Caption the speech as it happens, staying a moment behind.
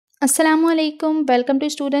अस्सलामुअलैकुम, welcome to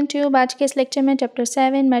student tube. आज के इस लेक्चर में chapter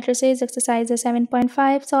 7 matrices exercise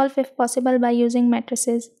 7.5 solve if possible by using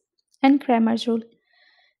matrices and Cramer's rule.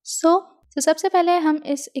 सो सबसे पहले हम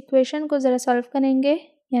इस इक्वेशन को ज़रा सॉल्व करेंगे,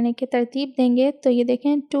 यानी कि तरतीब देंगे। तो ये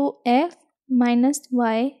देखें 2x minus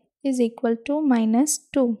Y is equal to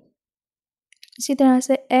 -2। इसी तरह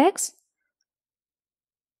से x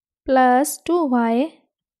प्लस 2y,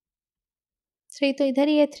 3 तो इधर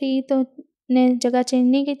ही है, 3 तो ने जगह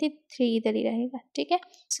चेंज नहीं की थी, 3 इधर ही रहेगा। ठीक है,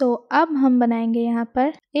 सो अब हम बनाएंगे यहाँ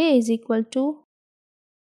पर a इज इक्वल टू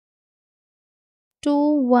 2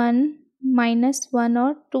 1 -1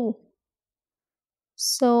 और 2।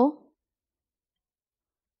 सो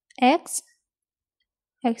x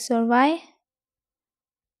और y,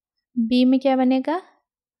 b में क्या बनेगा,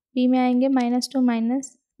 b में आएंगे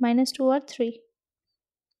 -2 और 3।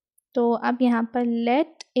 तो अब यहाँ पर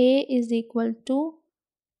late a is equal to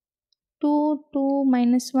 2 2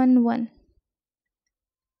 -1 1,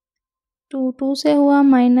 2 2 से हुआ,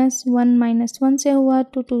 -1 से हुआ,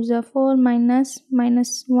 2 2 ज़ा 4,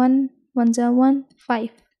 -1 1 ज़ा 1 5।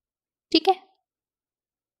 ठीक है,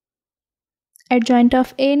 एडजॉइंट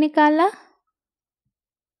ऑफ ए निकाला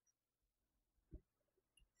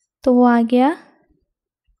तो वो आ गया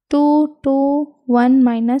 2 2 1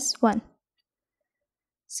 -1।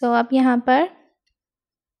 सो अब यहाँ पर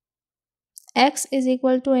x is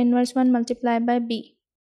equal to inverse 1 multiply by b।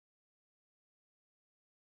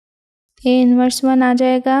 a inverse 1 आ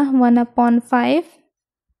जाएगा 1/5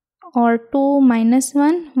 और 2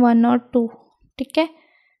 -1 1 और 2। ठीक है,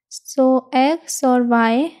 सो x और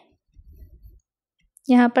y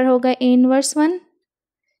यहाँ पर होगा a इनवर्स 1,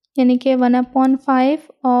 यानी कि 1/5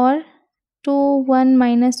 और 2 1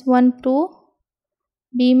 -1 2,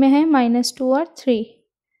 b में है -2 और 3।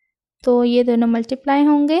 तो ये दोनों मल्टीप्लाई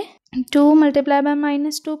होंगे, 2 multiply by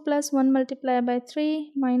 -2 plus 1 multiply by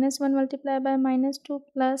 3 -1 multiply by -2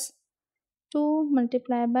 plus 2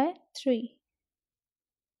 multiply by 3।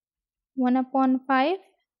 1/5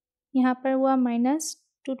 यहाँ पर हुआ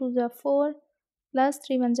 -2 2 ज़ा 4 प्लस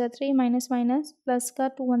 3 1 ज़ा 3 माइनस प्लस का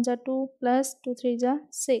 2 1 ज़ा 2 प्लस 2 3 ज़ा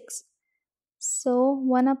 6। सो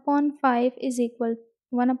 1/5 इज इक्वल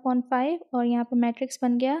 1/5 और यहाँ पर मैट्रिक्स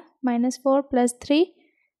बन गया -4 प्लस 3,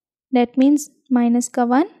 दैट मीन्स माइनस का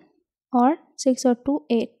 1 और 6 और 2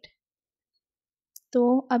 8।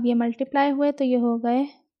 तो अब ये मल्टीप्लाई हुए तो ये हो गए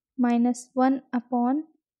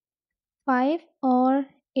 -1/5 और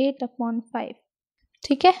 8/5।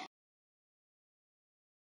 ठीक है,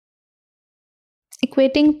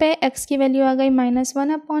 इक्वेटिंग पे x की वैल्यू आ गई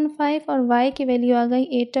 -1/5 और y की वैल्यू आ गई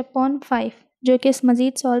 8/5, जो कि इस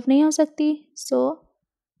मज़ीद सॉल्व नहीं हो सकती। सो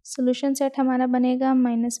सोल्यूशन सेट हमारा बनेगा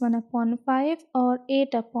 -1/5 और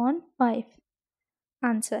 8/5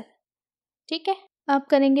 आंसर। ठीक है, अब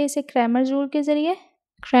करेंगे इसे क्रैमर्स रूल के ज़रिए।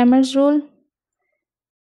 Cramer's rule,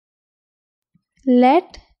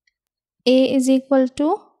 late a is equal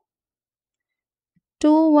to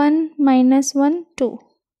 2 1 -1 2।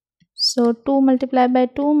 So 2 multiply by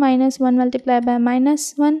 2 -1 multiply by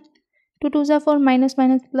 -1, 2 2 ज़ा 4 माइनस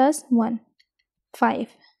प्लस 1 5।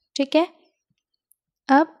 ठीक है,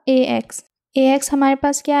 अब ax हमारे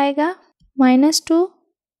पास क्या आएगा, -2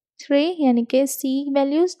 3 यानी कि c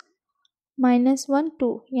वैल्यूज़, -1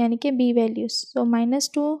 2 यानी कि b values. So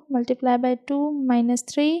 -2 multiply by 2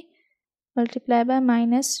 -3 multiply by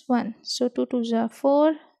 -1। सो 2 2 ज़ा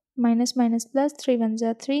 4 माइनस प्लस 3 1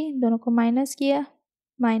 ज़ा 3, दोनों को माइनस किया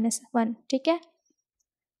 -1। ठीक है,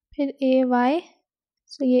 फिर ay,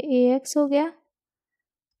 सो ये ax हो गया।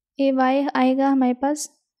 ay आएगा हमारे पास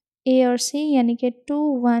a और c, यानी कि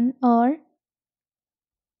 2 1 और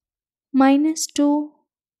 -2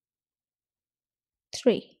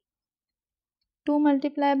 3, 2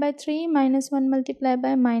 मल्टीप्लाई बाय 3 -1 मल्टीप्लाई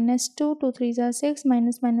बाय -2, 2 3 ज़ा 6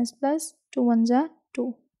 माइनस प्लस 2 1 ज़ा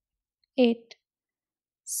 2 8।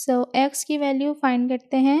 सो x की वैल्यू फाइंड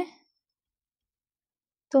करते हैं,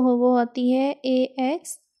 तो वो होती है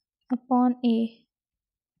ax/a।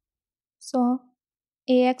 सो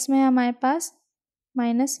ax में है हमारे पास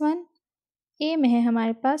 -1, a में है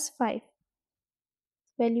हमारे पास 5,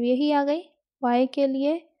 वैल्यू यही आ गई। y के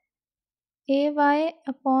लिए ay/a,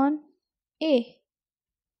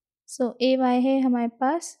 सो ay है हमारे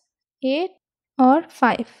पास 8 और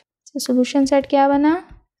 5। सो सोल्यूशन सेट क्या बना,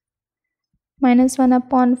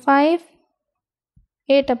 -1/5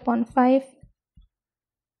 8/5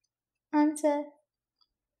 आंसर।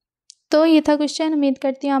 तो ये था क्वेश्चन। उम्मीद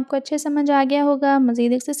करती हूँ आपको अच्छे समझ आ गया होगा।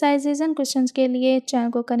 मज़ीद एक्सरसाइजेज एंड क्वेश्चंस के लिए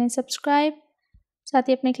चैनल को करें सब्सक्राइब, साथ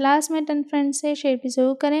ही अपने क्लासमेट एंड फ्रेंड्स से शेयर भी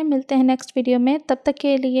ज़रूर करें। मिलते हैं नेक्स्ट वीडियो में, तब तक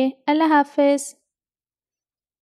के लिए अल्लाह हाफ़िज़।